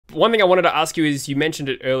one thing I wanted to ask you is, you mentioned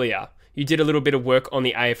it earlier, you did a little bit of work on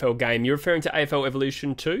the AFL game. You're referring to AFL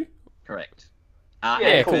Evolution too? Correct.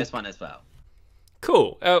 Yeah, cool. cool. This one as well.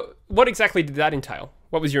 Cool. What exactly did that entail?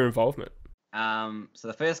 What was your involvement? So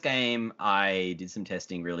the first game, I did some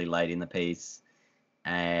testing really late in the piece,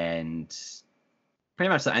 and pretty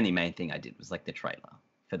much the only main thing I did was like the trailer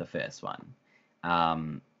for the first one.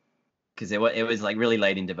 Because it was like really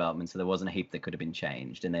late in development, so there wasn't a heap that could have been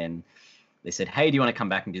changed. And then they said, hey, do you want to come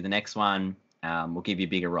back and do the next one? We'll give you a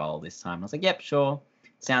bigger role this time. I was like, yep, sure.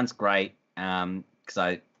 Sounds great.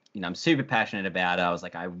 Because I'm super passionate about it. I was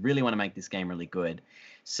like, I really want to make this game really good.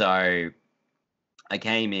 So I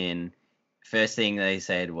came in. First thing they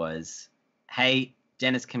said was, hey,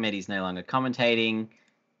 Dennis Cometti's no longer commentating.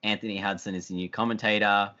 Anthony Hudson is the new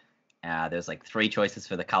commentator. There's like 3 choices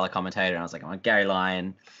for the color commentator. And I was like, I want Gary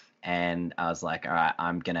Lyon. And I was like, all right,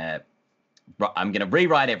 I'm gonna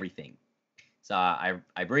rewrite everything. So I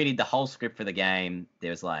redid the whole script for the game. There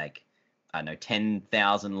was like, I don't know,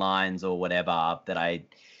 10,000 lines or whatever that I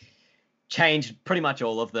changed pretty much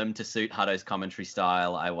all of them to suit Hutto's commentary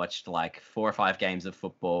style. I watched like 4 or 5 games of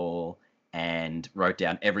football and wrote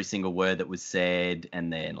down every single word that was said,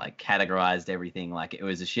 and then like categorized everything. Like, it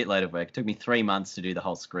was a shitload of work. It took me 3 months to do the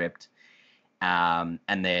whole script. And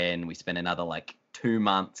then we spent another like 2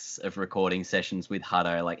 months of recording sessions with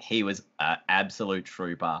Hutto. Like, he was an absolute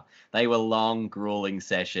trooper. They were long, grueling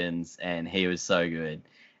sessions, and he was so good.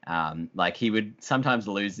 Like, he would sometimes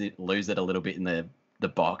lose it a little bit in the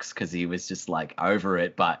box because he was just like over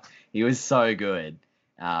it, but he was so good.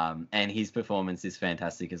 And his performance is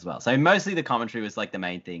fantastic as well. So mostly the commentary was like the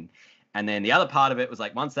main thing. And then the other part of it was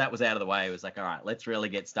like, once that was out of the way, it was like, all right, let's really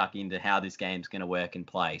get stuck into how this game's going to work and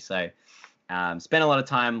play. So spent a lot of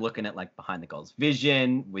time looking at like behind the goals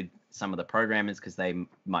vision with some of the programmers, because they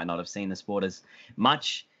might not have seen the sport as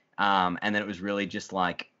much. And then it was really just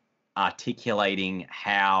like articulating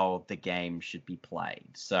how the game should be played.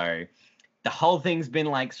 So the whole thing's been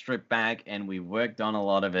like stripped back, and we worked on a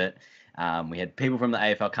lot of it. We had people from the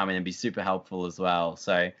AFL come in and be super helpful as well.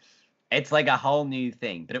 So it's like a whole new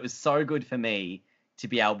thing, but it was so good for me to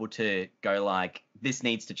be able to go like, this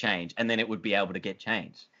needs to change, and then it would be able to get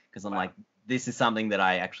changed, because I'm like, this is something that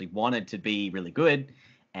I actually wanted to be really good.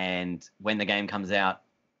 And when the game comes out,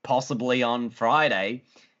 possibly on Friday,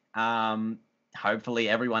 hopefully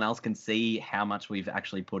everyone else can see how much we've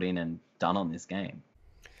actually put in and done on this game.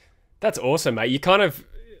 That's awesome, mate. You kind of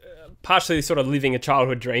partially sort of living a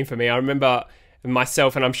childhood dream for me. I remember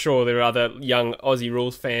myself, and I'm sure there are other young Aussie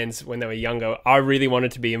Rules fans when they were younger, I really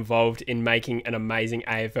wanted to be involved in making an amazing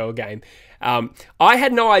AFL game. I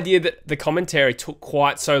had no idea that the commentary took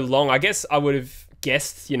quite so long. I guess I would have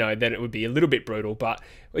guessed, that it would be a little bit brutal, but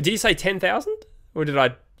did you say 10,000? Or did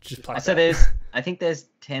I just play that? I think there's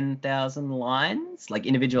 10,000 lines, like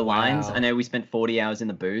individual lines. I know we spent 40 hours in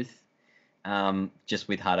the booth just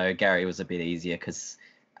with Hutto. Gary was a bit easier because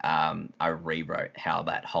I rewrote how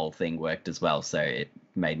that whole thing worked as well, so it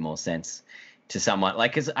made more sense to someone.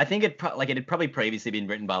 Like, because I think it had probably previously been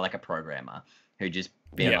written by like a programmer who just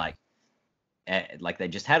been like they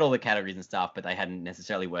just had all the categories and stuff, but they hadn't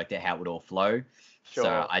necessarily worked out how it would all flow. Sure.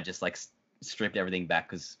 So I just like stripped everything back,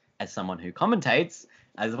 because as someone who commentates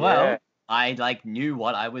as well, I like knew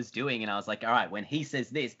what I was doing, and I was like, all right, when he says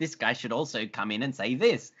this guy should also come in and say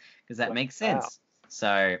this, because that makes sense.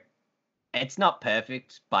 So it's not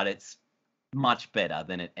perfect, but it's much better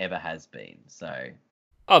than it ever has been. So,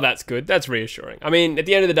 oh, that's good. That's reassuring. I mean, at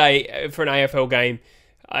the end of the day, for an AFL game,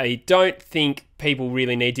 I don't think people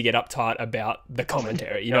really need to get uptight about the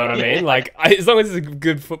commentary. You know what I mean? Like, as long as it's a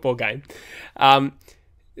good football game.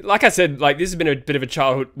 Like I said, like, this has been a bit of a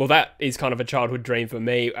childhood. Well, that is kind of a childhood dream for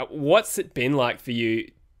me. What's it been like for you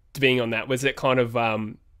to being on that? Was it kind of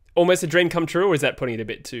almost a dream come true, or is that putting it a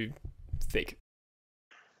bit too thick?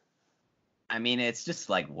 I mean, it's just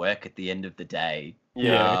like work at the end of the day.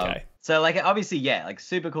 Yeah, okay. So like, obviously, like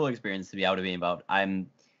super cool experience to be able to be involved. I'm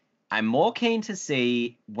more keen to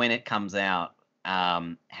see when it comes out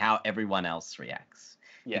how everyone else reacts.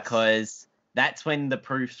 Yes. Because that's when the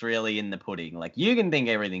proof's really in the pudding. Like, you can think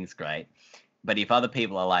everything's great, but if other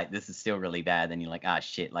people are like, this is still really bad, then you're like, ah,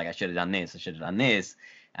 shit, like I should have done this, I should have done this.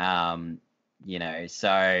 So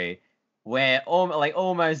we're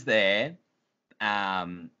almost there.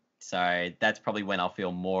 So that's probably when I'll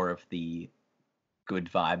feel more of the good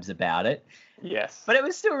vibes about it. Yes. But it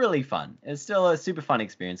was still really fun. It was still a super fun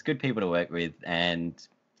experience, good people to work with, and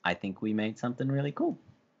I think we made something really cool.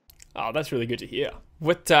 Oh, that's really good to hear.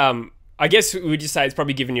 What, I guess would you say it's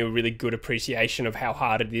probably given you a really good appreciation of how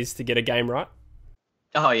hard it is to get a game right?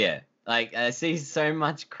 Oh, yeah. Like, I see so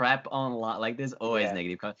much crap online. Like, there's always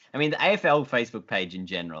negative comments. I mean, the AFL Facebook page in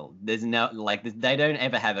general, there's no, like, they don't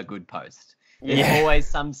ever have a good post. There's always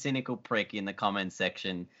some cynical prick in the comments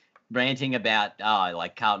section ranting about,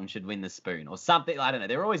 like, Carlton should win the spoon or something. I don't know.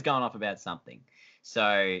 They're always going off about something.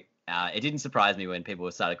 So it didn't surprise me when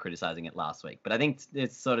people started criticizing it last week. But I think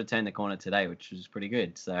it's sort of turned the corner today, which was pretty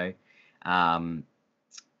good. So, yeah,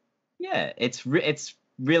 it's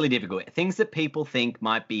really difficult. Things that people think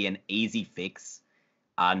might be an easy fix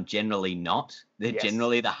are generally not. They're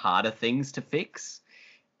generally the harder things to fix.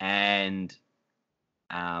 And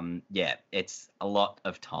it's a lot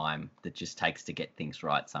of time that just takes to get things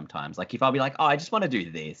right sometimes. Like if I'll be like, I just want to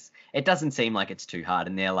do this, it doesn't seem like it's too hard.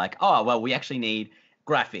 And they're like, well, we actually need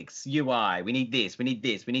graphics, UI, we need this, we need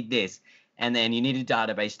this, we need this. And then you need a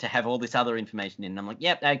database to have all this other information in. And I'm like,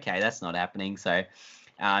 yep, okay, that's not happening. So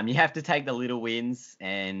you have to take the little wins,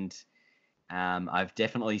 and I've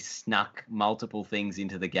definitely snuck multiple things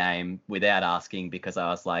into the game without asking, because I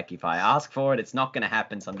was like, if I ask for it, it's not going to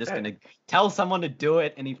happen. So I'm just going to tell someone to do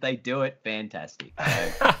it, and if they do it, fantastic.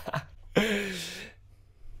 So.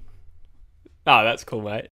 That's cool,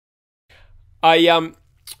 mate. I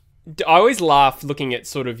always laugh looking at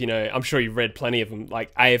sort of, I'm sure you've read plenty of them,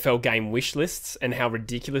 like AFL game wish lists and how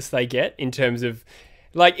ridiculous they get in terms of,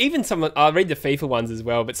 like, even I read the FIFA ones as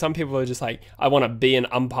well, but some people are just like, I want to be an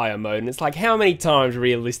umpire mode. And it's like, how many times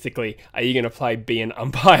realistically are you going to play be an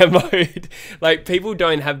umpire mode? Like, people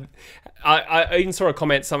don't have... I even saw a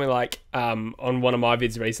comment, something like, on one of my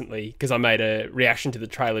vids recently, because I made a reaction to the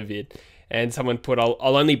trailer vid, and someone put, I'll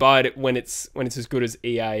only buy it when it's as good as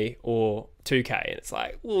EA or 2K. And it's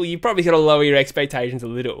like, well, you probably got to lower your expectations a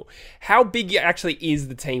little. How big actually is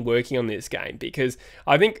the team working on this game? Because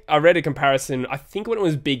I think I read a comparison, I think when it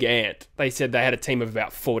was Big Ant, they said they had a team of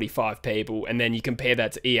about 45 people, and then you compare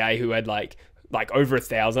that to EA, who had like over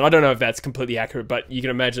 1,000. I don't know if that's completely accurate, but you can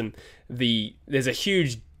imagine there's a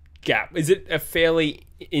huge gap. Is it a fairly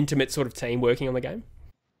intimate sort of team working on the game?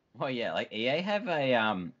 Well, yeah, like EA have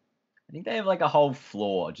I think they have like a whole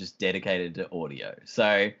floor just dedicated to audio.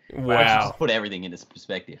 So wow, just put everything into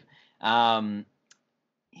perspective.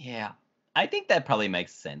 Yeah, I think that probably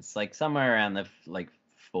makes sense. Like somewhere around the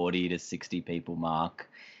 40 to 60 people mark.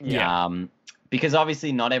 Yeah. Because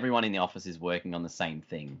obviously not everyone in the office is working on the same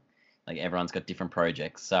thing. Like everyone's got different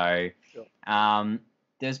projects. So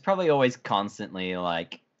there's probably always constantly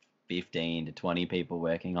like 15 to 20 people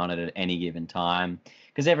working on it at any given time,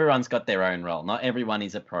 because everyone's got their own role. Not everyone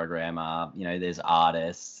is a programmer. There's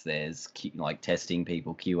artists, there's like testing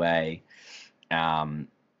people, QA, and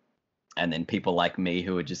then people like me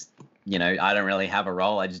who are just, I don't really have a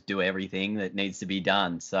role. I just do everything that needs to be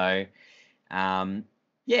done. So,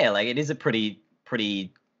 like it is a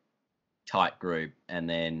pretty tight group. And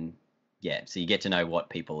then, so you get to know what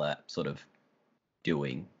people are sort of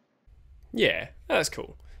doing. Yeah, that's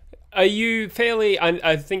cool. Are you fairly...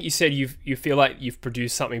 I think you said you feel like you've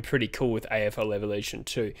produced something pretty cool with AFL Evolution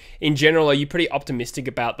too. In general, are you pretty optimistic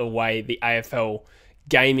about the way the AFL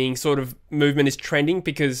gaming sort of movement is trending?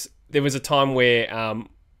 Because there was a time where,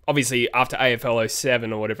 obviously after AFL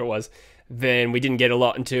 07 or whatever it was, then we didn't get a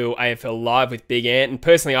lot until AFL Live with Big Ant. And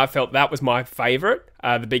personally, I felt that was my favourite,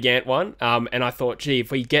 the Big Ant one. And I thought, gee,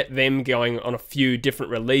 if we get them going on a few different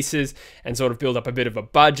releases and sort of build up a bit of a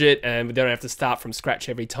budget, and we don't have to start from scratch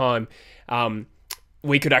every time,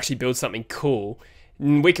 we could actually build something cool.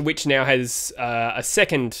 Wicked Witch now has a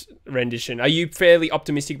second rendition. Are you fairly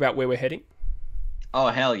optimistic about where we're heading? Oh,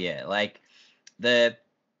 hell yeah. Like, the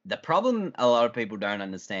problem a lot of people don't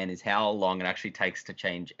understand is how long it actually takes to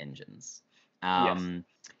change engines.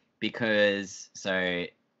 Because, so,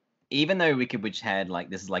 even though Wicked Witch had,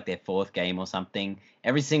 this is their fourth game or something,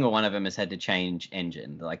 every single one of them has had to change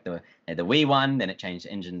engine. Like, the Wii one, then it changed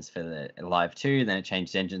engines for the Live 2, then it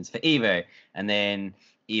changed engines for Evo, and then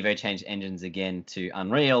Evo changed engines again to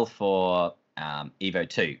Unreal for Evo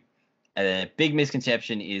 2. A big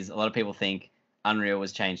misconception is a lot of people think Unreal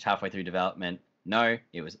was changed halfway through development. No,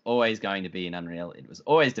 it was always going to be in Unreal. It was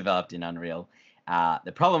always developed in Unreal.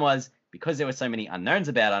 The problem was, because there were so many unknowns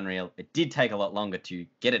about Unreal, it did take a lot longer to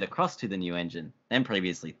get it across to the new engine than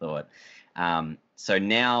previously thought. So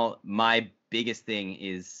now my biggest thing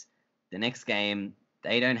is the next game,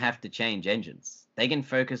 they don't have to change engines. They can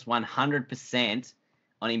focus 100%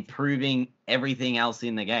 on improving everything else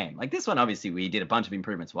in the game. Like this one, obviously, we did a bunch of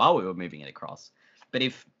improvements while we were moving it across. But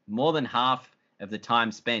if more than half of the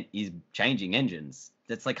time spent is changing engines,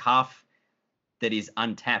 that's like half that is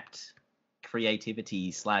untapped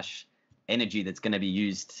creativity / energy that's going to be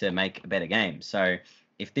used to make a better game. So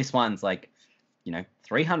if this one's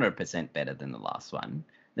 300% better than the last one,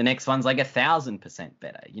 the next one's like 1,000%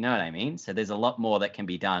 better. You know what I mean? So there's a lot more that can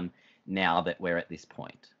be done now that we're at this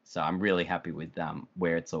point. So I'm really happy with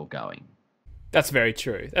where it's all going. That's very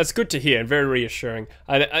true. That's good to hear and very reassuring.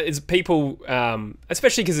 It's people,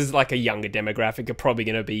 especially because it's like a younger demographic, are probably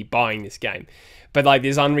going to be buying this game. But like,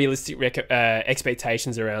 there's unrealistic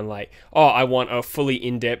expectations around like, oh, I want a fully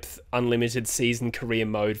in-depth, unlimited season career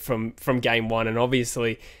mode from game one. And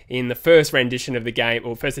obviously, in the first rendition of the game,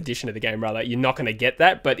 or first edition of the game rather, you're not going to get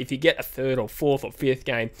that. But if you get a third or fourth or fifth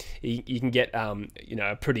game, you can get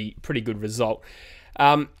a pretty good result.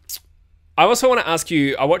 I also want to ask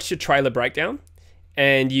you, I watched your trailer breakdown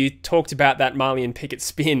and you talked about that Marley and Pickett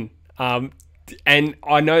spin. And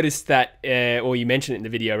I noticed that, or you mentioned it in the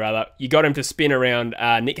video rather, you got him to spin around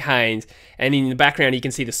Nick Haynes, and in the background you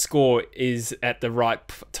can see the score is at the right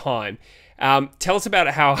time. Tell us about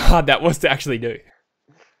how hard that was to actually do.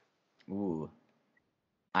 Ooh.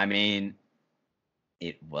 I mean,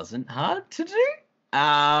 it wasn't hard to do.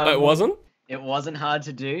 It wasn't? It wasn't hard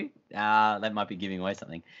to do. That might be giving away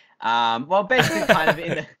something. Well, basically, kind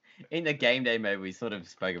of in the game day mode, we sort of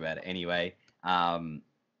spoke about it anyway.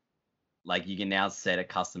 Like you can now set a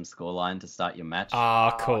custom scoreline to start your match.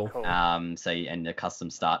 Cool. And a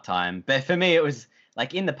custom start time. But for me, it was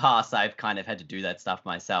like in the past, I've kind of had to do that stuff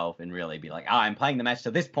myself and really be like, I'm playing the match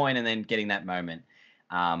to this point and then getting that moment.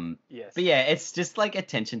 Yes. But yeah, it's just like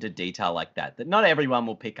attention to detail like that not everyone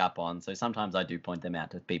will pick up on. So sometimes I do point them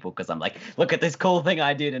out to people because I'm like, look at this cool thing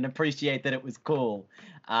I did and appreciate that it was cool.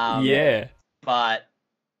 Yeah. But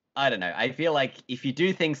I don't know. I feel like if you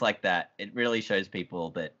do things like that, it really shows people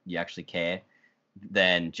that you actually care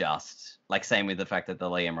than just like same with the fact that the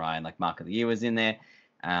Liam Ryan like Mark of the Year was in there.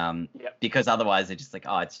 Because otherwise they're just like,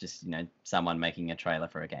 oh, it's just, someone making a trailer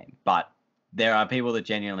for a game. But there are people that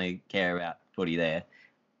genuinely care about footy there.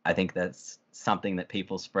 I think that's something that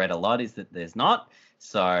people spread a lot is that there's not.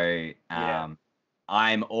 So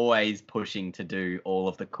I'm always pushing to do all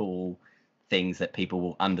of the cool things that people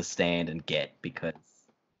will understand and get because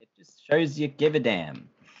it just shows you give a damn.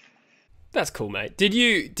 That's cool, mate. Did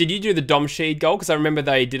you do the Dom Sheed goal? Because I remember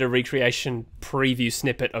they did a recreation preview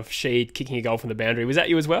snippet of Sheed kicking a goal from the boundary. Was that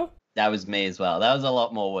you as well? That was me as well. That was a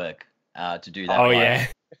lot more work to do that. Oh, yeah.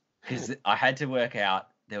 Because I had to work out.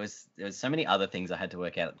 There was so many other things I had to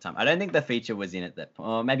work out at the time. I don't think the feature was in at that point.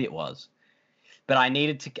 Or maybe it was. But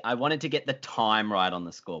I wanted to get the time right on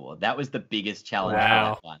the scoreboard. That was the biggest challenge for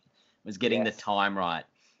that one. Was getting the time right.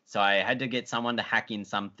 So I had to get someone to hack in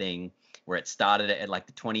something where it started at like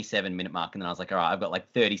the 27-minute mark. And then I was like, all right, I've got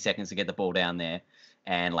like 30 seconds to get the ball down there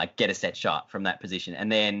and like get a set shot from that position.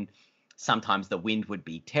 And then sometimes the wind would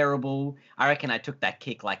be terrible. I reckon I took that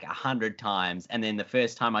kick like 100 times. And then the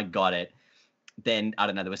first time I got it, then I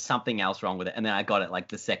don't know, there was something else wrong with it. And then I got it like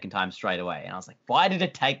the second time straight away. And I was like, why did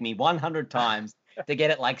it take me 100 times to get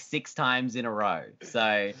it like 6 times in a row?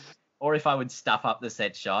 So, or if I would stuff up the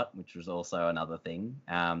set shot, which was also another thing.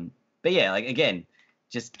 But yeah, like again,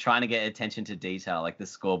 just trying to get attention to detail, like the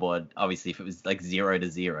scoreboard. Obviously, if it was like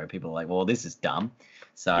 0-0, people are like, well, this is dumb.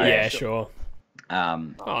 So yeah, sure.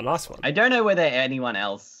 Nice one. I don't know whether anyone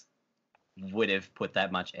else would have put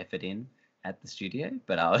that much effort in at the studio,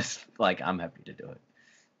 but I was like, I'm happy to do it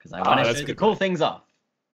because I want to show the cool things off.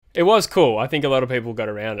 It was cool. I think a lot of people got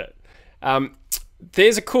around it.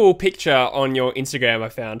 There's a cool picture on your Instagram I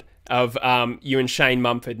found of you and Shane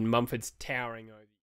Mumford, and Mumford's towering over.